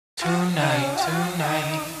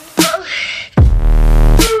tonight.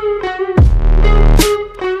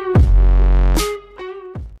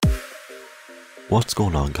 What's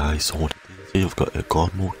going on, guys? So today I've got a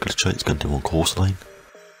god mode glitch it's going to do on Coastline.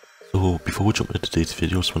 So before we jump into today's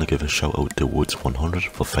video, I just want to give a shout out to Woods100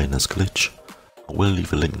 for finding this glitch. I will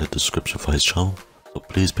leave a link in the description for his channel, so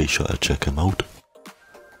please be sure to check him out.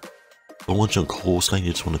 So once you're on Coastline,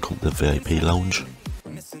 you just want to come to the VIP lounge,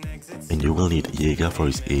 and you will need a Jaeger for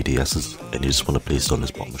his ADSs, and you just want to place it on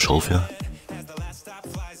this bottom shelf here.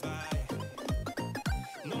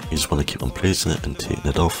 You just want to keep on placing it and taking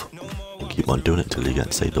it off, and keep on doing it until you get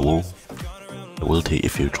inside the wall. It will take you a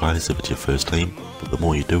few tries if it's your first time, but the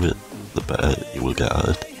more you do it, the better you will get at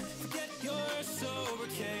it.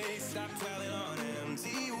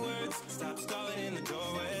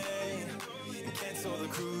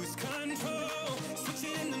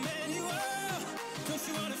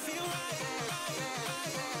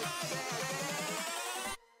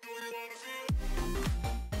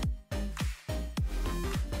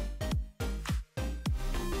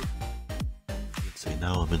 See,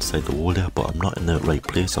 now I'm inside the wall here, but I'm not in the right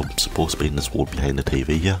place. I'm supposed to be in this wall behind the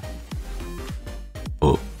TV here,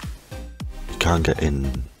 but you can't get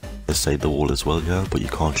in inside the wall as well here, but you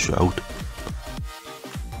can't shoot out.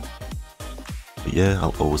 But yeah,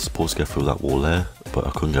 I was supposed to get through that wall there, but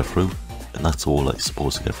I couldn't get through, and that's all that you're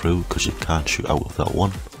supposed to get through, because you can't shoot out of that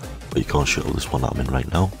one, but you can't shoot out this one that I'm in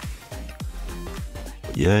right now.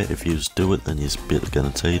 But yeah, if you just do it, then you'll be able to get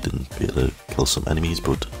inside and be able to kill some enemies,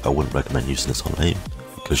 but I wouldn't recommend using this on aim,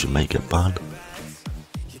 because you might get banned.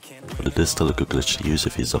 But it is still a good glitch to use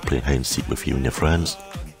if you're not playing hide and seek with you and your friends.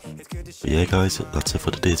 But yeah guys, that's it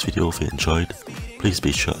for today's video. If you enjoyed, please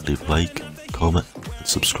be sure to leave a like, comment and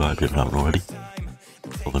subscribe if you haven't already.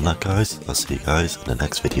 Other than that guys, I'll see you guys in the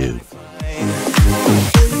next video.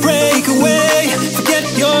 Break away, forget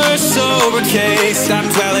your sober case. Stop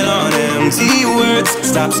dwelling on empty words.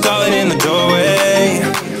 Stop stalling in the doorway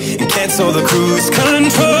and cancel the cruise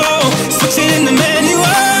control. Switch it in the manual.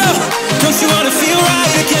 Don't you wanna feel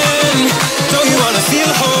right again? Don't you wanna feel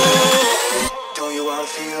whole? Don't you wanna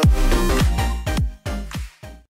feel